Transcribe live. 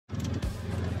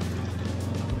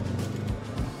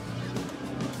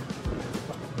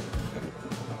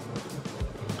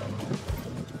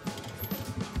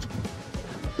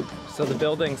So the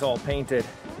building's all painted.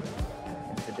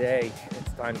 And today,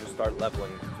 it's time to start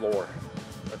leveling the floor.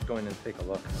 Let's go in and take a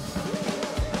look.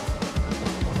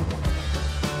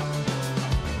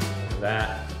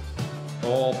 That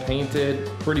all painted,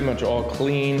 pretty much all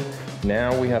clean.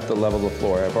 Now we have to level the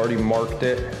floor. I've already marked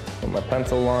it with my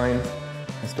pencil line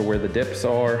as to where the dips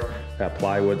are. That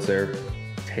plywood's there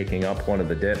taking up one of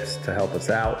the dips to help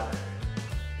us out.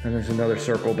 And there's another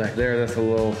circle back there that's a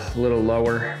little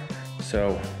lower.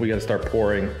 So we gotta start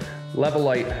pouring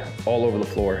Levelite all over the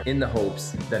floor in the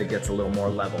hopes that it gets a little more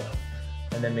level.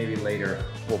 And then maybe later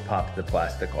we'll pop the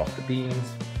plastic off the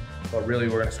beams. But really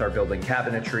we're gonna start building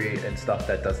cabinetry and stuff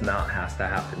that does not have to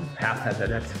happen.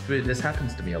 This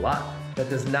happens to me a lot. That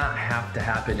does not have to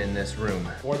happen in this room.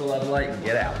 Pour the Levelite and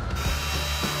get out.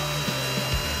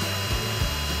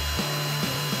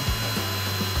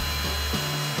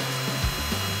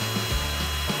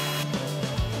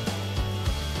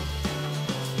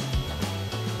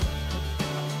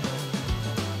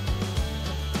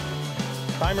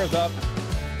 Timer's up.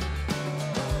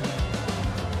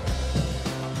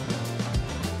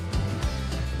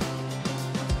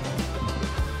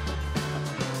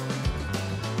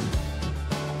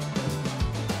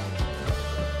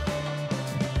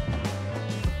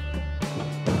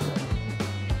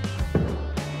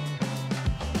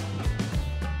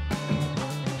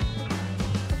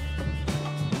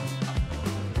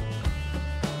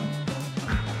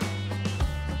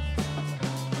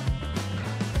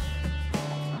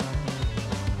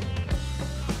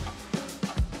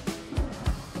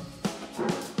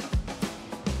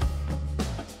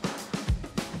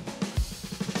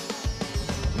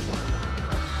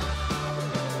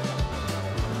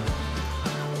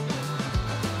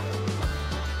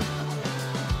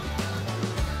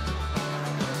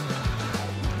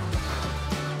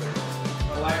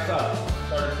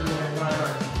 Start a 2-minute timer.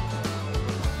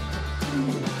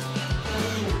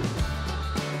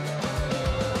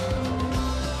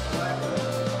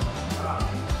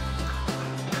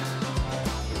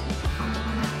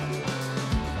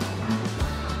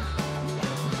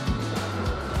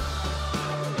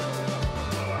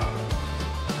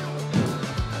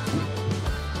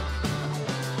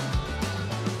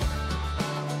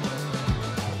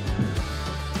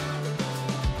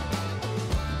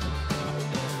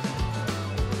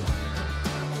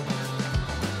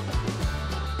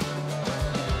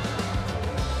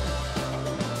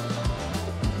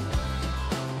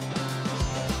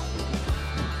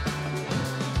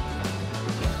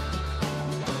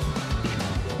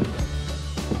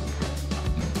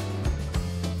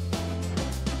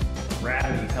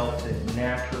 Gravity helps it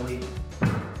naturally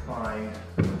find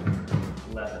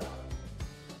level.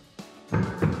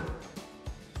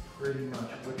 Pretty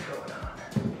much what's going on.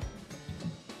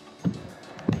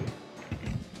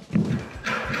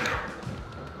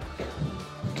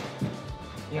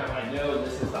 Yeah, I know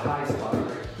this is the high spot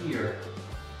right here.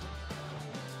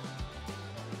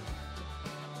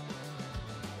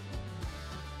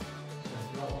 So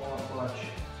I don't want much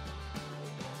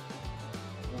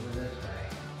over this way.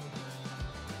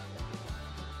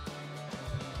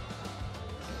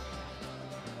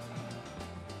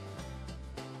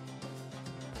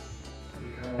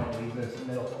 I want to leave this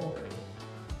middle open.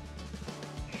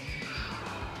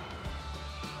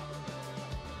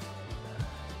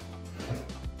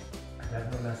 I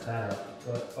definitely messed that up,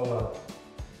 but oh well.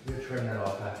 We'll trim that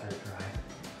off after it dries.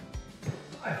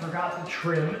 I forgot to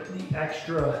trim the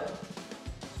extra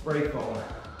spray foam.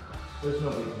 There's no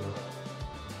big deal.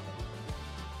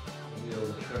 We'll be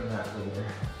able to trim that later.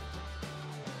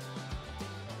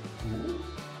 Ooh.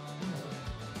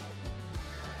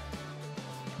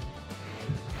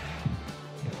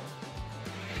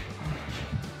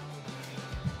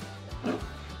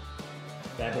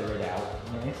 Feather it out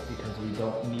nice because we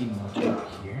don't need much up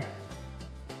here.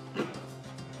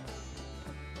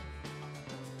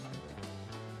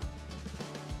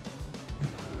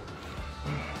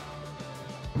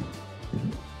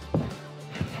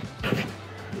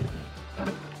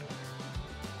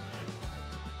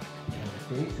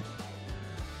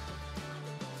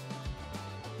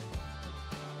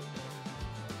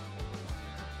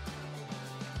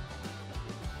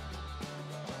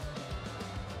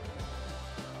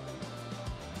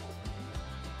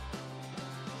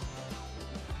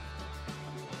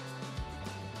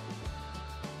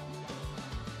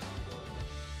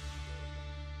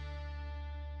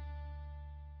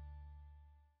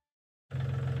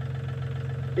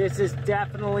 This is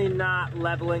definitely not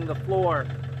leveling the floor.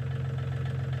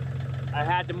 I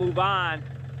had to move on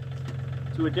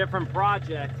to a different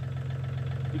project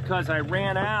because I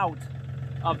ran out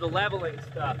of the leveling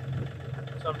stuff.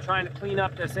 So I'm trying to clean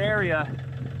up this area,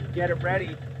 get it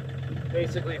ready,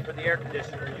 basically for the air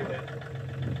conditioner unit.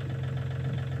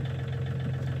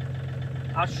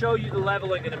 I'll show you the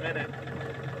leveling in a minute.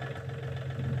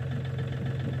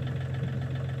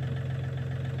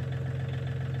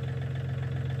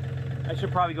 I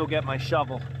should probably go get my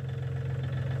shovel.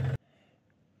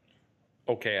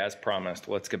 Okay, as promised,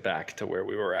 let's get back to where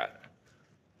we were at.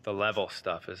 The level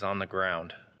stuff is on the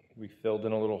ground. We filled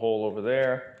in a little hole over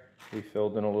there. We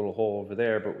filled in a little hole over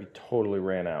there, but we totally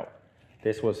ran out.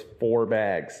 This was 4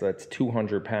 bags, so that's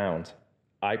 200 pounds.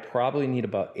 I probably need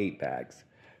about 8 bags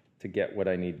to get what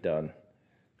I need done.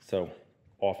 So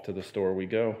off to the store we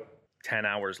go. 10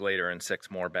 hours later and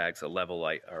 6 more bags of level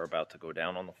light are about to go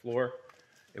down on the floor.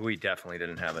 We definitely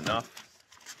didn't have enough.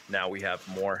 Now we have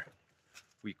more.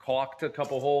 We caulked a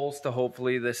couple holes to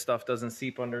hopefully this stuff doesn't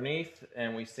seep underneath,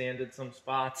 and we sanded some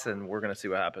spots, and we're gonna see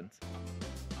what happens.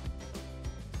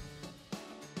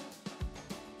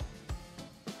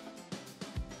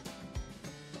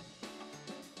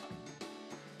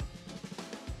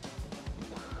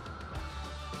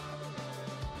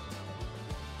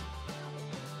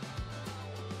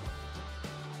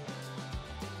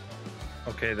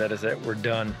 Okay, that is it. We're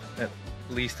done, at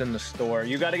least in the store.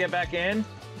 You got to get back in?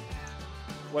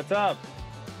 What's up?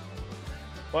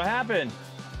 What happened?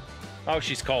 Oh,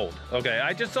 she's cold. Okay,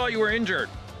 I just saw you were injured.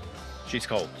 She's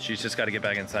cold. She's just got to get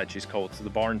back inside. She's cold. So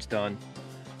the barn's done.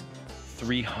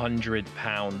 300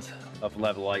 pounds of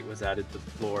level light was added to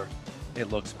the floor.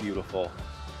 It looks beautiful.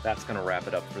 That's going to wrap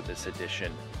it up for this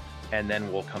edition. And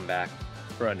then we'll come back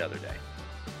for another day.